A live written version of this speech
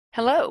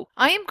Hello,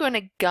 I am going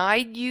to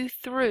guide you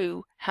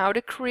through how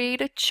to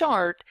create a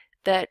chart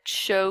that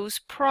shows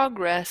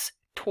progress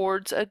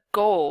towards a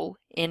goal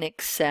in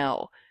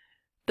Excel.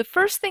 The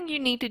first thing you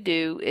need to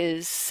do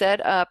is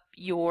set up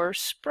your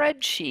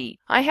spreadsheet.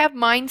 I have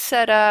mine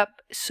set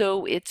up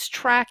so it's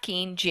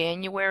tracking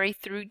January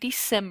through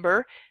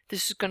December.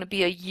 This is going to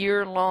be a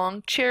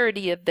year-long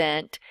charity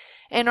event,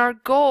 and our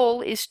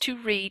goal is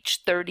to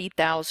reach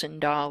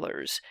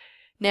 $30,000.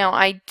 Now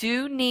I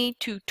do need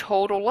to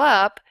total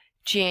up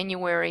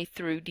January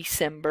through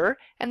December,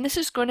 and this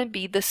is going to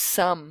be the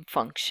sum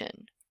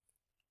function.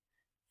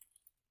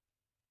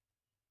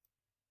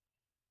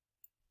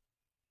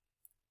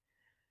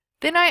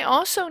 Then I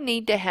also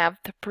need to have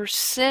the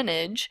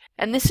percentage,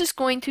 and this is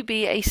going to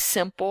be a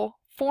simple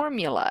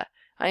formula.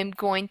 I'm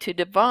going to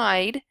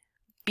divide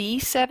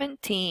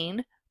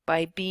B17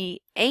 by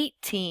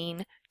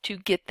B18 to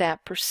get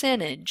that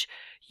percentage.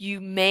 You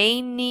may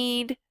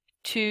need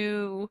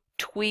to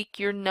tweak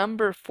your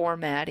number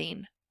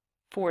formatting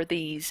for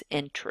these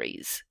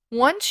entries.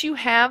 Once you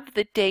have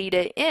the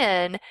data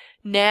in,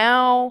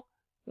 now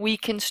we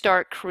can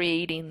start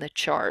creating the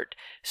chart.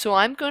 So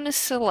I'm going to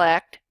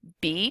select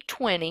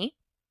B20.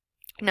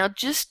 Now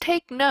just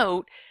take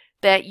note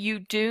that you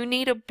do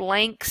need a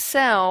blank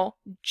cell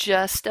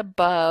just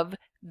above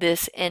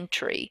this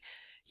entry.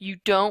 You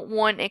don't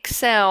want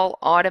Excel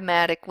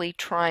automatically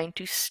trying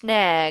to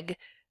snag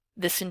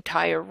this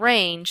entire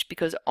range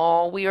because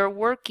all we are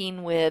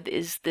working with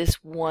is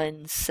this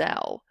one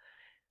cell.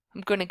 I'm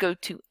going to go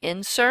to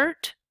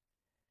Insert,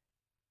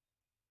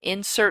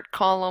 Insert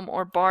Column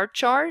or Bar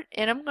Chart,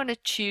 and I'm going to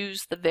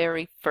choose the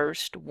very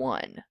first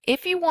one.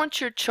 If you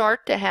want your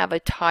chart to have a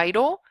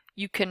title,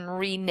 you can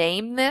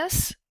rename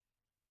this,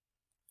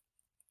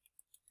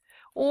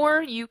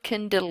 or you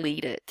can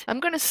delete it.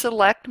 I'm going to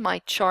select my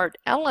chart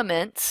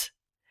elements,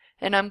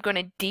 and I'm going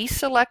to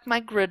deselect my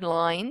grid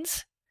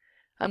lines.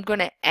 I'm going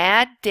to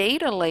add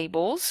data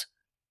labels.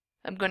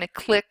 I'm going to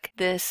click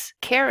this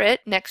caret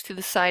next to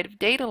the side of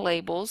data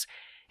labels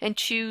and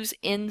choose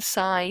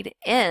Inside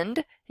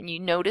End, and you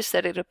notice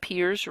that it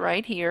appears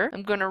right here.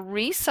 I'm going to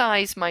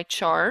resize my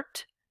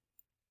chart.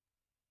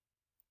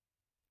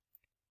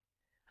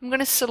 I'm going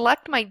to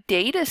select my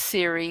data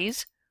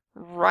series,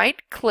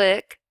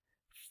 right-click,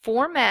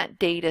 Format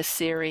Data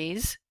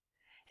Series,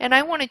 and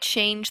I want to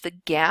change the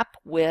gap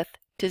width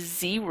to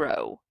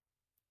 0.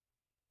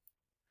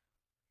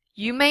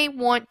 You may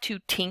want to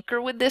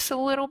tinker with this a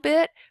little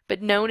bit,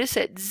 but notice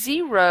at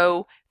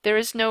 0 there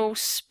is no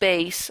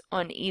space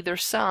on either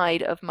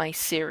side of my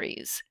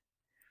series.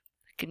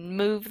 I can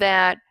move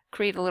that,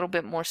 create a little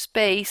bit more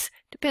space,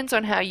 depends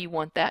on how you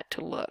want that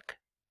to look.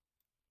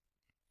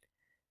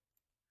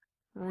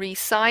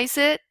 Resize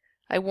it.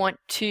 I want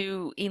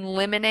to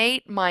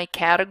eliminate my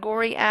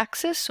category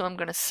axis, so I'm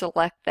going to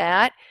select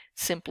that.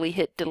 Simply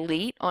hit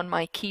delete on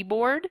my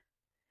keyboard.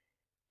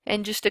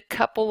 And just a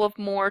couple of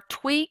more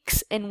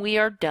tweaks and we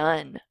are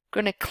done. I'm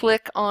going to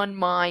click on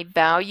my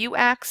value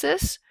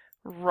axis,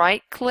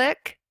 right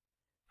click,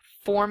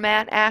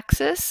 format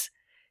axis,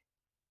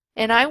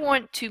 and I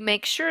want to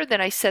make sure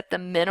that I set the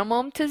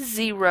minimum to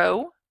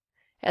 0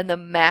 and the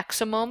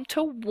maximum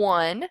to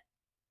 1.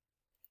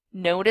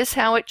 Notice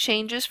how it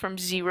changes from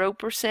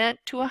 0%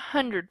 to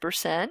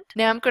 100%.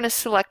 Now I'm going to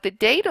select the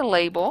data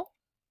label,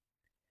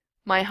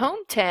 my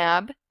home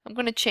tab. I'm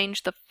going to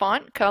change the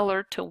font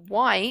color to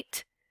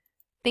white.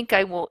 I think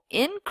I will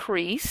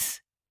increase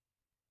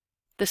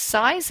the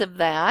size of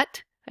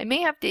that. I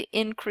may have to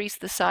increase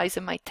the size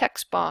of my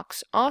text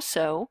box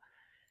also.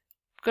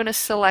 I'm going to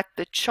select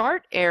the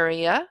chart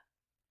area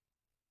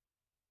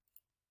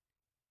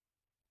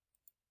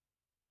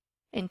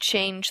and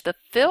change the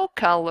fill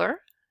color.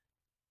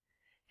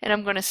 And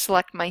I'm going to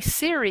select my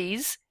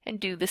series and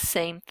do the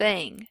same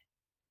thing.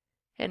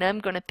 And I'm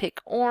going to pick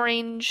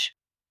orange.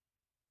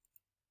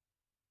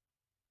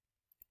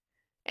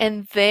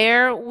 And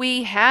there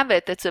we have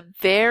it. That's a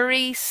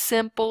very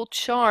simple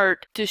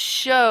chart to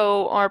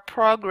show our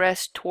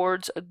progress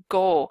towards a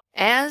goal.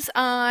 As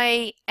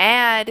I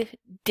add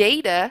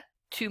data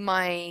to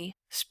my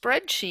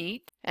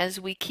spreadsheet, as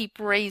we keep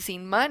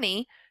raising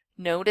money,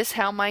 notice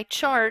how my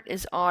chart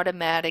is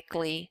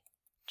automatically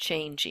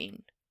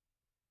changing.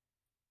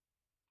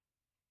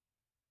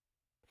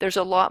 There's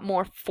a lot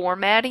more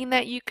formatting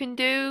that you can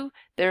do.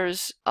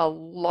 There's a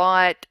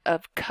lot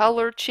of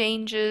color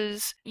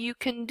changes you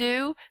can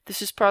do.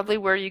 This is probably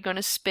where you're going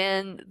to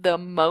spend the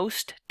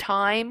most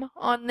time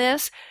on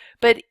this.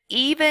 But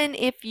even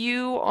if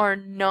you are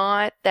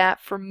not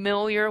that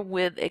familiar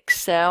with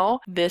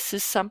Excel, this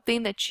is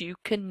something that you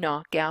can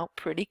knock out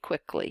pretty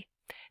quickly.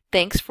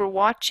 Thanks for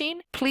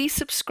watching. Please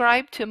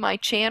subscribe to my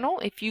channel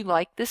if you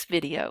like this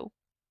video.